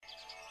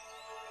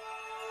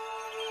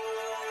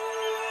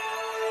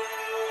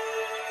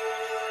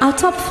our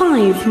top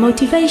 5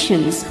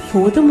 motivations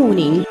for the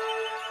morning.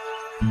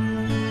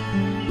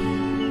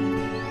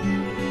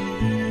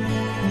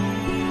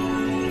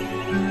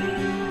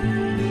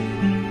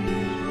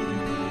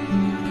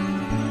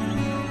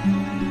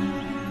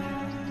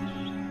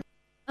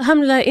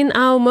 Alhamdulillah, in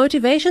our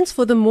motivations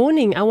for the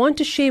morning, I want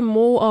to share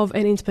more of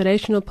an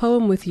inspirational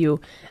poem with you,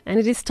 and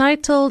it is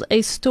titled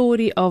A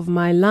Story of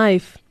My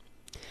Life.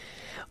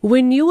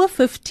 When you were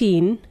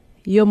 15,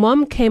 your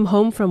mom came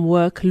home from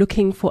work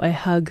looking for a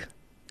hug.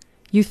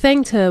 You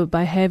thanked her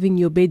by having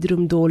your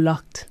bedroom door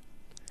locked.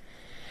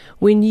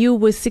 When you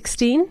were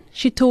 16,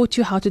 she taught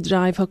you how to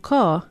drive her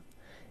car,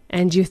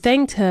 and you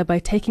thanked her by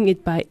taking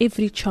it by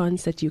every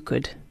chance that you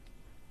could.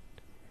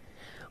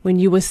 When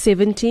you were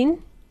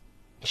 17,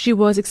 she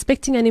was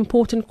expecting an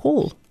important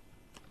call,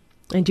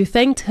 and you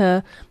thanked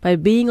her by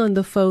being on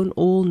the phone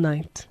all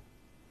night.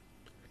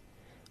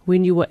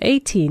 When you were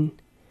 18,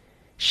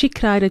 she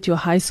cried at your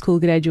high school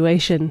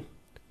graduation,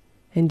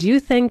 and you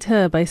thanked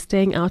her by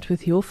staying out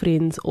with your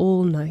friends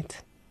all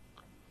night.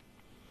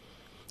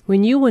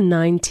 When you were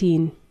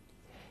 19,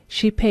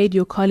 she paid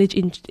your college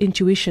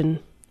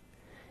tuition,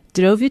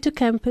 drove you to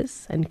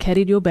campus, and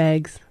carried your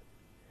bags.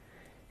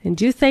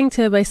 And you thanked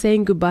her by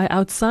saying goodbye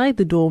outside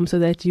the dorm so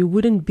that you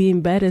wouldn't be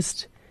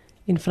embarrassed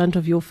in front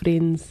of your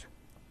friends.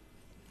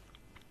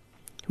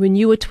 When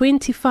you were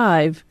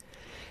 25,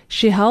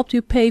 she helped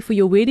you pay for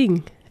your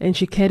wedding, and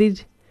she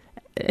cried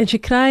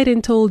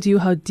and told you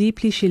how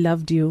deeply she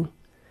loved you.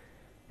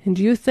 And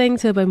you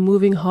thanked her by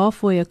moving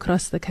halfway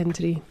across the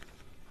country.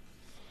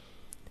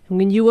 And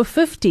when you were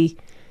 50,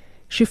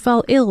 she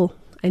fell ill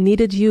and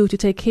needed you to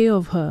take care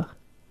of her.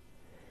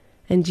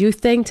 And you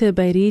thanked her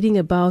by reading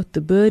about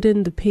the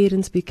burden the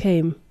parents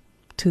became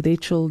to their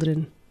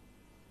children.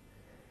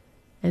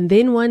 And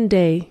then one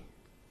day,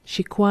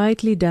 she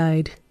quietly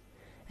died,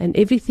 and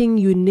everything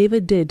you never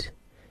did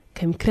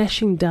came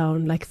crashing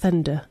down like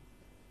thunder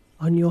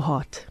on your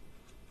heart.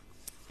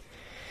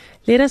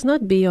 Let us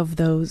not be of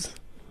those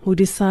who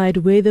decide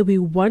whether we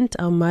want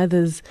our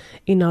mothers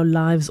in our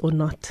lives or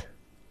not.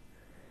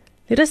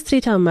 Let us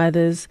treat our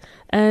mothers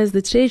as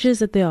the treasures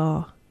that they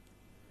are.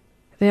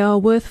 They are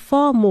worth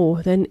far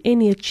more than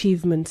any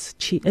achievements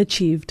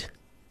achieved.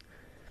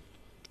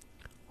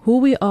 Who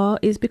we are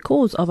is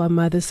because of our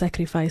mother's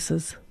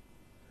sacrifices.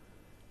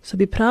 So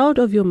be proud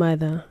of your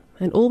mother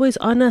and always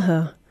honor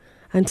her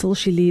until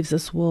she leaves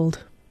this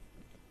world.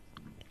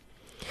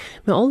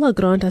 May Allah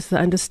grant us the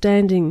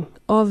understanding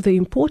of the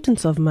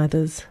importance of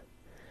mothers,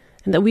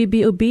 and that we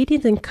be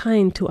obedient and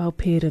kind to our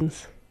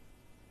parents.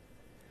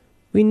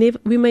 We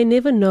may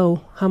never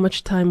know how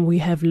much time we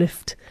have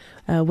left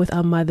with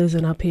our mothers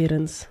and our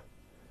parents.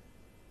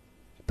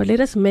 But let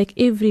us make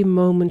every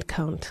moment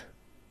count.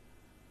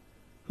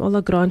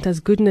 Allah grant us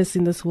goodness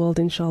in this world,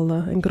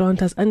 inshallah, and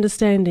grant us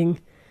understanding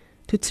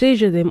to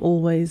treasure them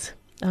always.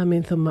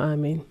 Ameen thumma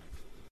ameen.